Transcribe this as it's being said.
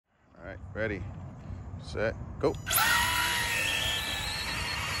Ready, set, go.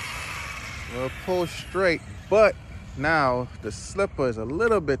 We'll pull straight, but now the slipper is a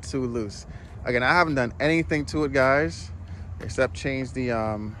little bit too loose. Again, I haven't done anything to it, guys, except change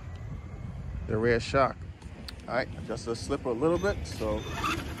the rear shock. All right, adjust the slipper a little bit. So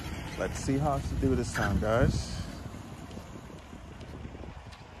let's see how to do this time, guys.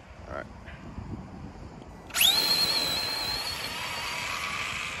 All right.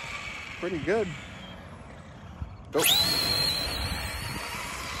 Pretty good. Go.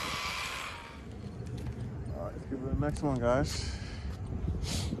 All right, let's give it the next one, guys.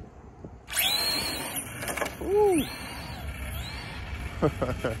 Ooh.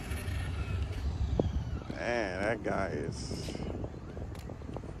 Man, that guy is,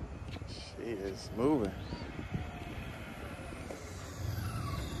 she is moving.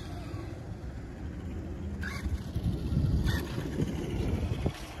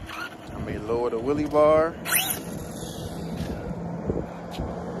 I may lower the wheelie bar.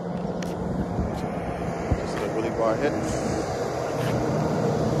 Just the wheelie bar hits.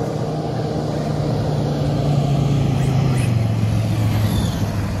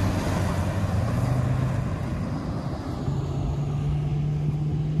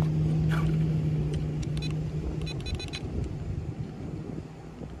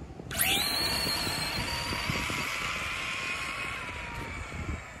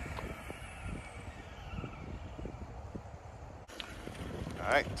 All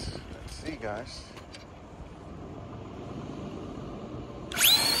right, let's see, guys.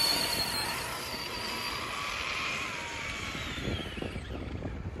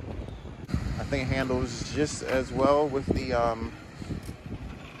 I think it handles just as well with the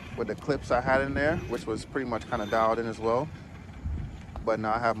clips I had in there, which was pretty much kind of dialed in as well. But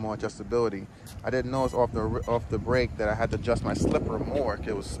now I have more adjustability. I didn't notice off the brake that I had to adjust my slipper more.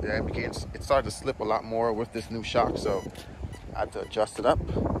 It started to slip a lot more with this new shock, so I had to adjust it up.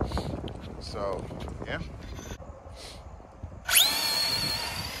 So yeah.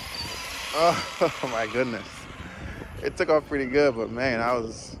 Oh my goodness, it took off pretty good, but man, I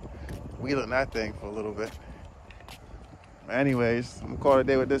was wheeling that thing for a little bit. Anyways, I'm gonna call it a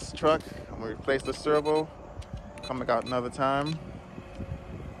day with this truck. I'm gonna replace the servo, come back out another time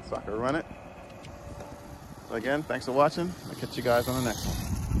so I can run it. So again, thanks for watching. I'll catch you guys on the next one.